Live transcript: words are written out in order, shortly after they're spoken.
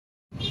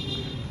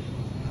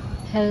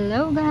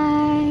Hello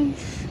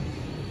guys!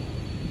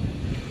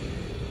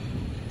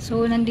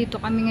 So, nandito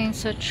kami ngayon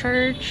sa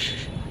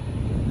church.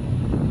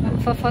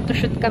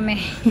 Magpa-photoshoot kami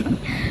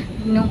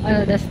nung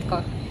eldest ko.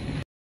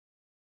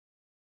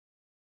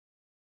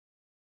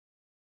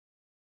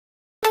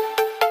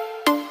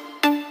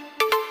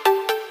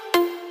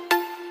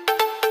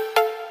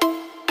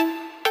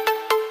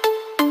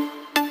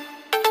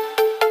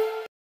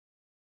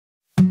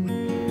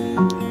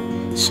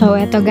 So,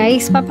 eto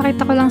guys,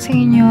 papakita ko lang sa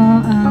inyo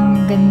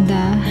ang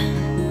ganda,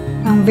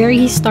 ang very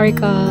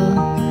historical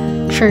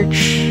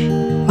church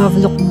of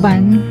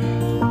Lucban.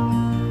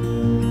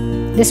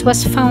 This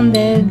was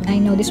founded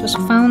in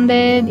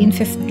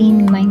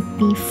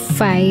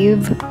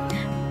 1595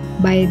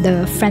 by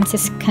the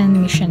Franciscan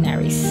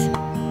missionaries.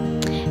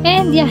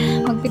 And yeah,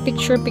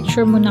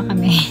 magpipicture-picture muna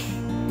kami.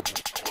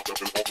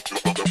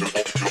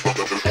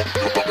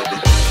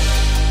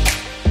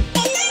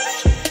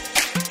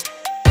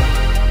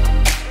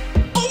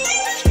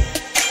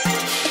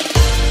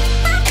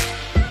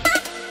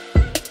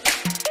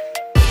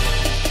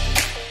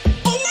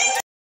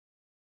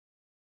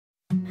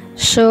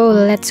 So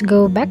let's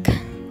go back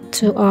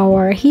to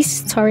our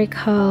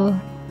historical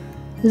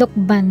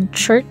Lucban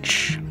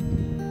church.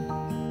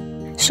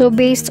 So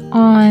based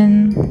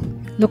on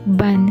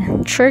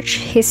Lucban church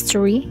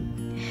history,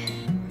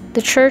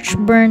 the church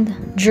burned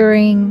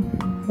during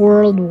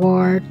World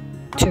War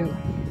II,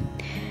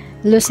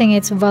 losing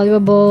its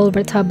valuable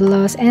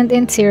retablos and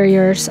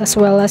interiors, as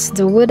well as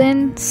the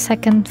wooden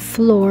second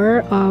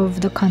floor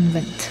of the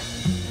convent.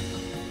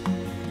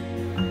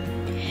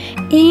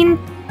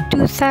 In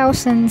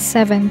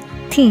 2017,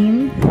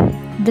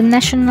 the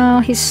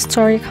National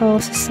Historical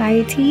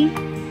Society,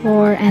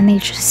 or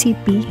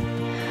NHCP,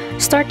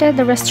 started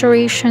the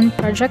restoration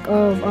project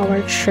of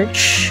our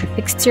church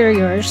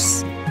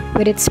exteriors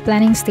with its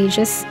planning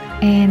stages,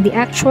 and the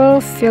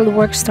actual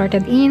fieldwork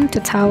started in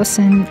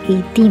 2018.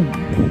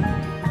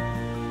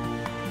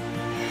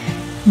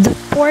 The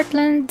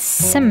Portland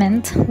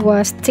cement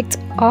was ticked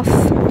off,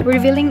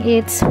 revealing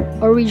its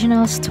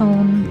original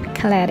stone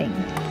cladding.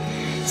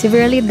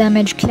 Severely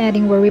damaged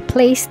cladding were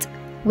replaced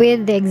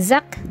with the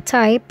exact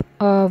type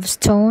of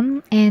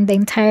stone, and the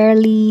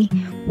entirely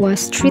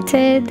was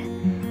treated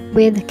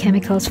with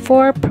chemicals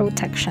for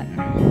protection.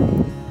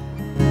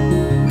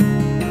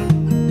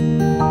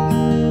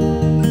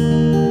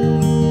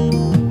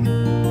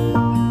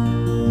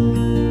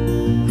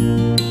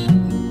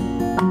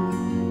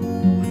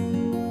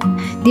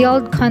 The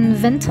old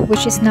convent,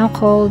 which is now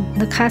called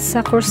the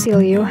Casa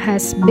Corsilio,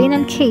 has been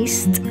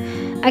encased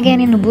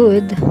again in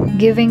wood,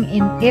 giving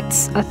in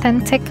its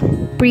authentic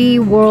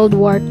pre-World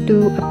War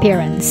II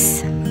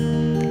appearance.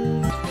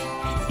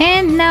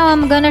 And now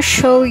I'm gonna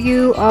show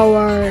you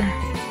our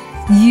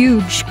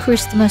huge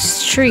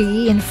Christmas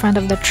tree in front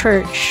of the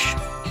church.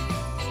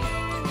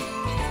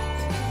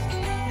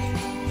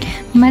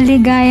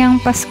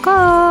 Maligayang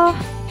Pasko!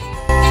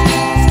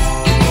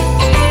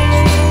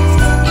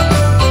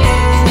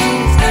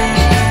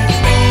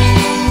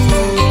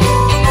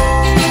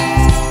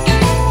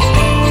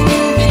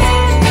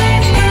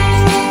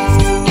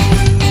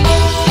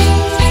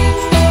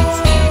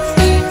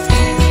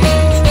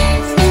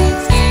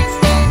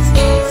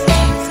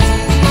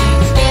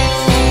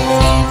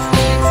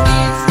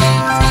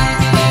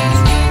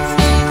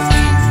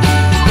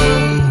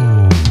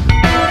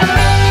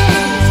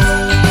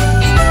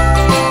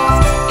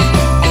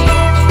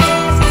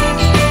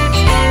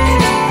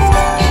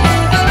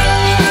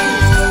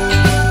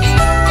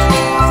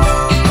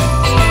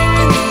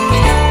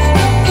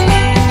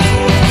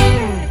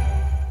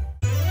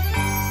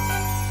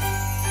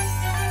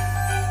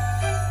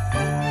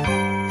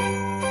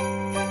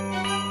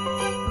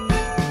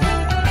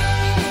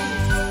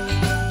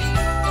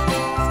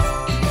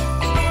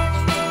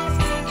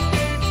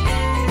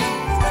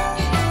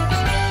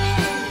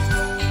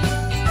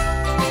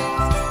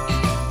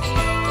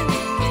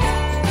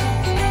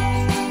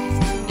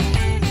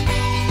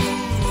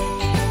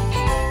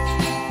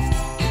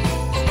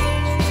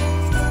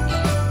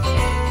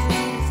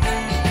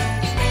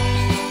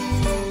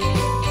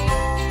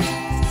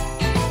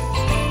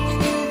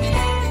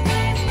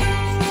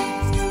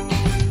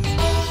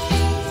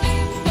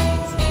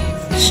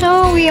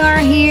 So we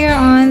are here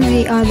on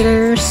the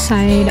other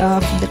side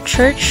of the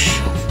church.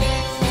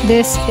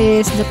 This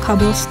is the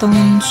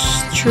cobblestone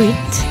street,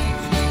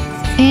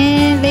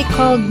 and they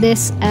called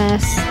this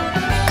as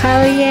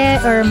Calle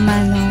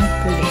Hermano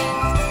Pule.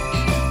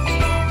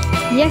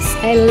 Yes,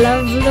 I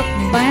love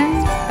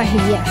Lucban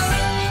Pahiyas.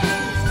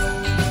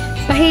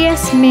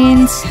 Pahiyas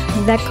means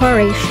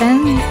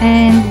decoration,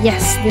 and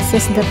yes, this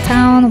is the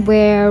town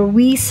where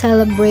we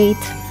celebrate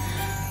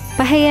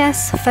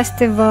Pahiyas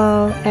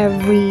Festival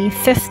every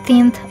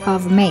 15th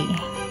of May.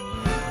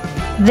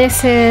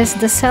 This is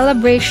the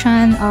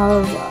celebration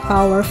of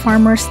our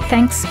farmers'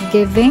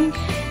 Thanksgiving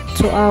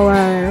to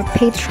our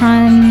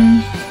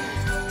patron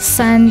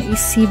San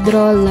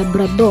Isidro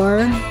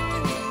Labrador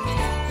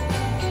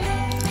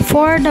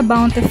for the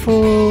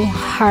bountiful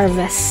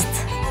harvest.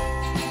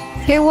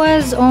 It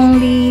was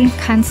only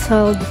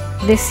canceled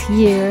this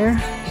year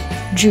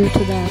due to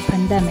the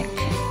pandemic.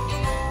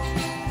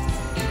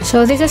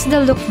 So this is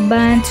the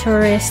Lucban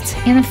Tourist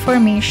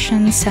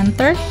Information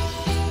Center.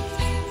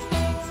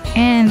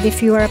 And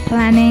if you are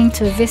planning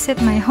to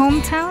visit my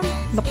hometown,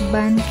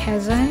 Lucban,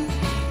 Quezon,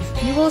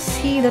 you will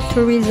see the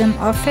tourism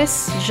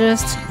office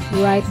just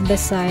right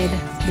beside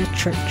the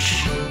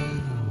church.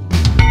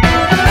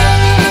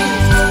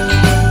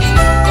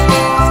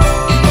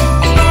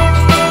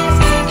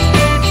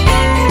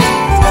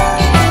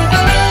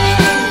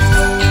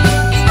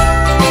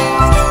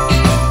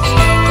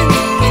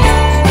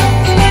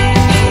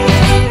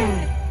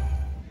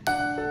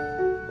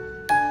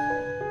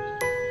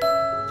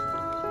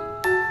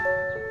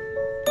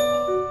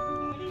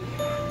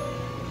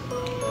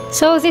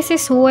 So this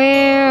is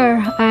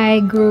where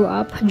I grew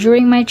up.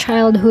 During my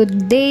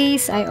childhood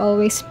days, I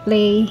always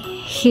play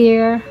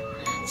here,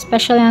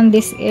 especially on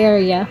this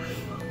area.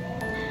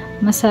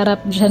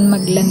 Masarap dyan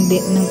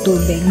maglandi ng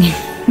tubig.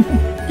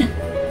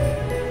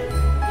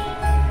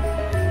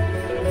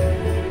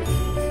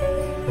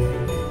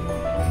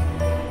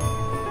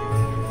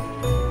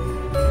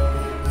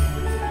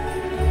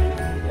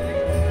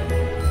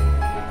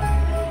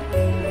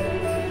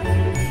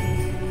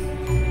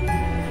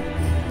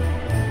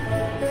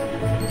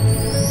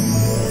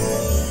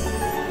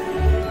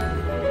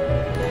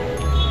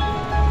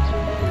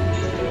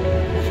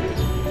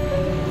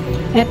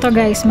 Eto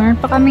guys, meron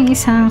pa kaming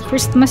isang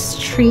Christmas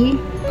tree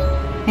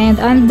and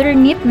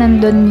underneath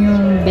nandun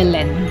yung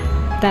Belen.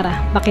 Tara,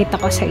 pakita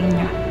ko sa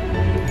inyo.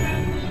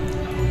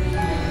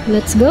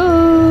 Let's go!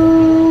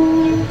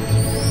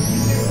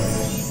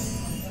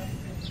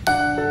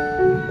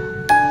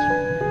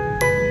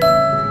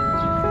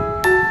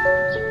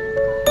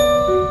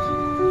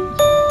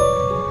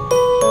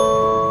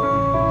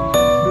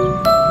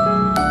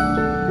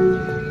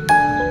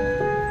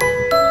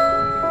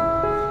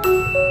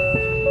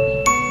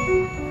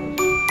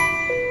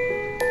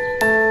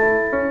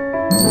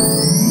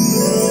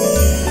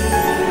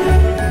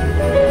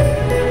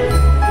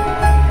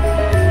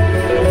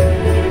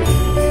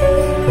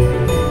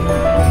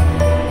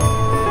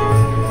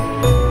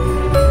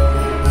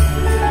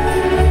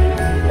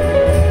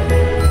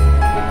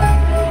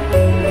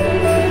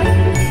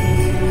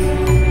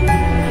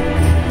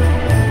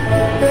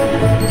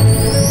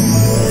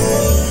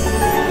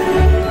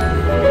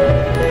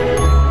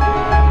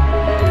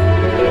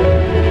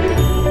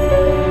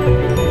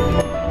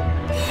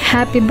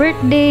 Happy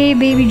birthday,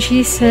 baby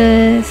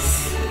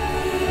Jesus!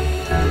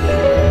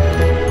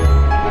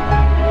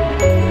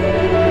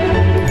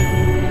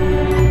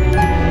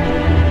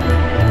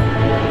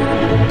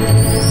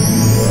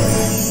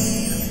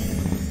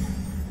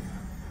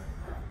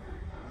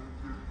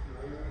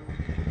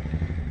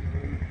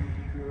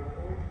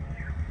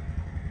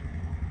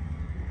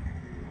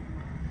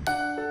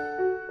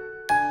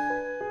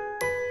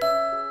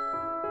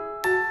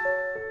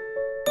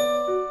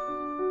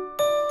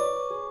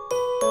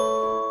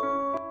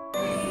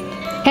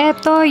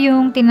 Ito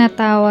yung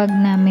tinatawag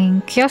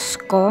naming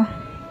kiosko.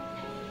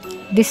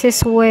 This is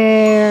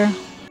where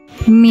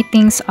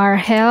meetings are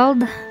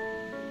held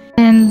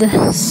and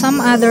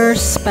some other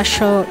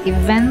special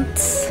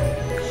events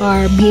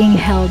are being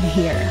held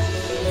here.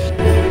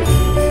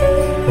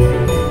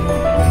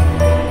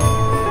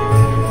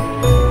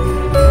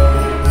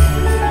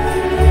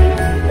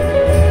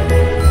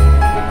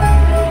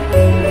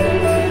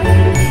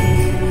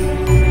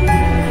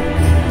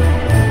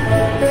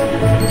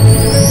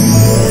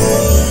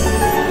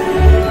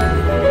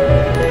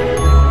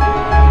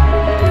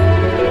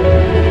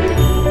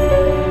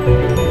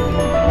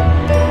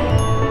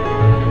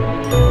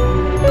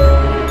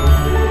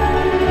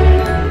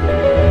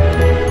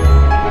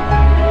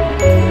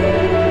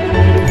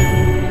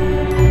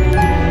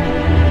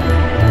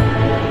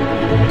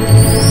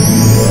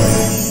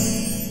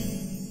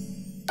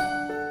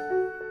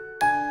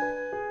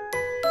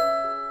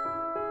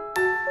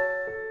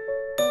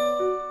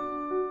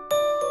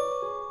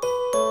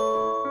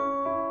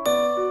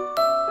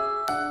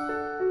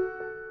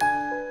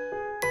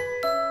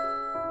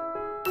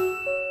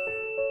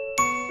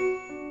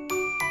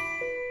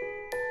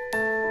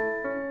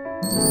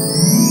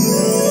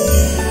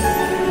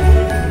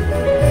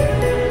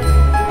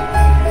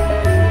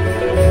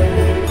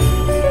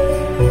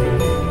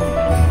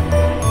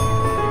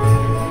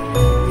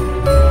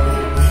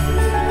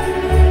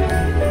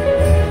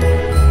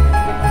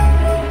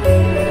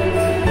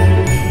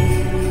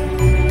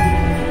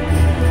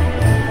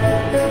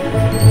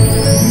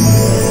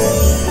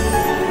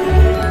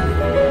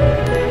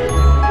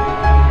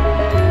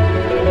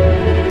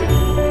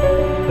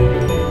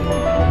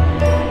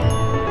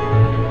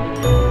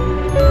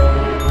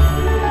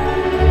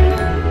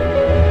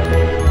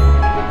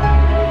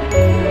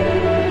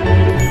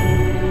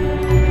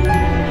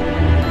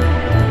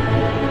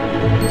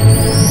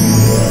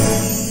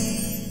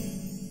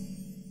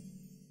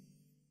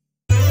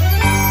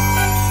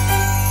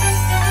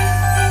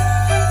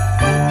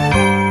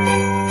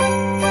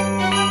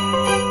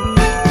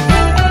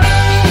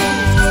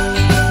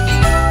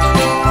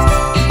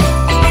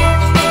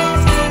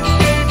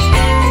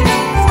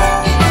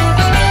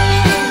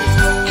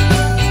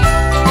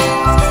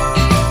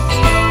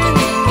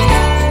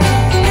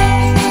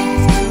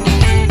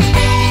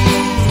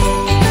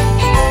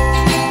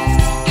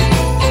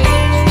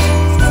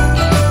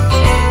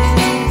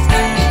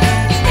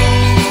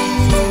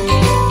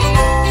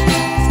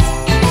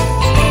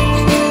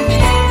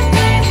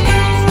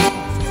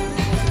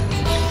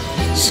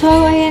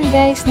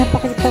 guys,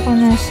 napakita ko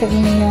na sa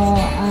inyo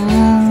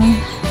ang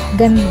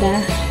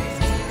ganda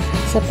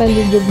sa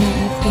paligid ng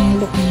ating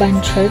Lucban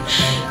Church.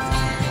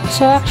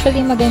 So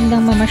actually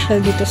magandang mamasyal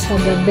dito sa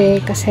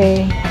gabi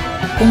kasi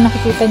kung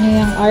nakikita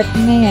nyo yung art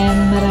na yan,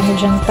 marami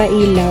dyang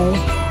pailaw.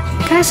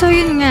 Kaso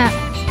yun nga,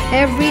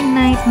 every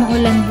night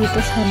maulan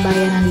dito sa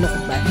bayan ng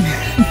Lucban.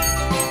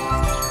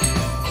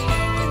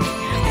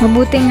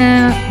 Mabuti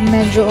nga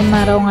medyo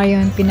umaraw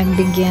ngayon,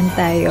 pinagbigyan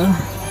tayo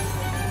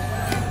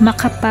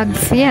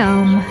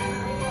makapag-film.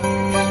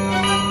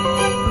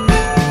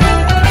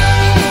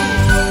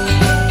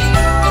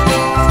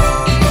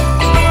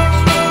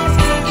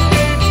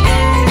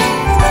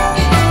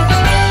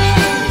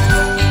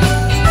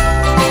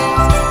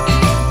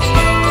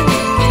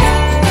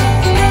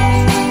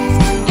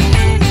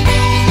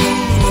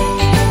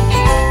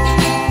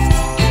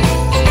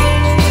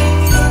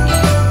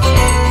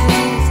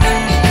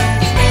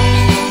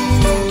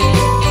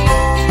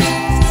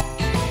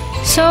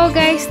 So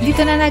guys,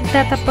 dito na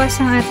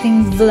nagtatapos ang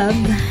ating vlog.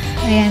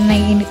 Ayan,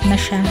 naiinit na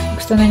siya.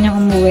 Gusto na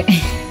niyang umuwi.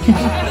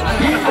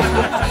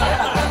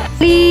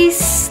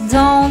 Please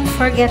don't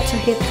forget to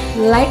hit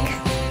like,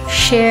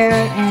 share,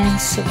 and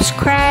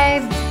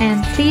subscribe.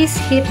 And please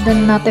hit the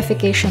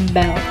notification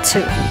bell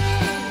too.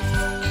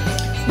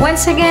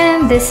 Once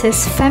again, this is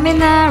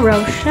Femina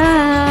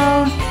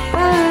Rochelle.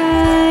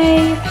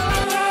 Bye!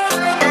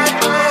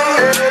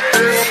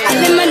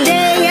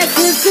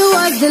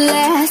 The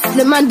last,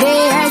 live my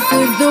day as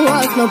if there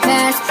was no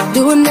past.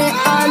 Doing it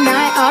all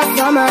night, all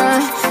summer.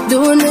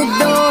 Doing it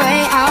the way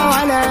I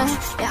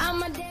wanna.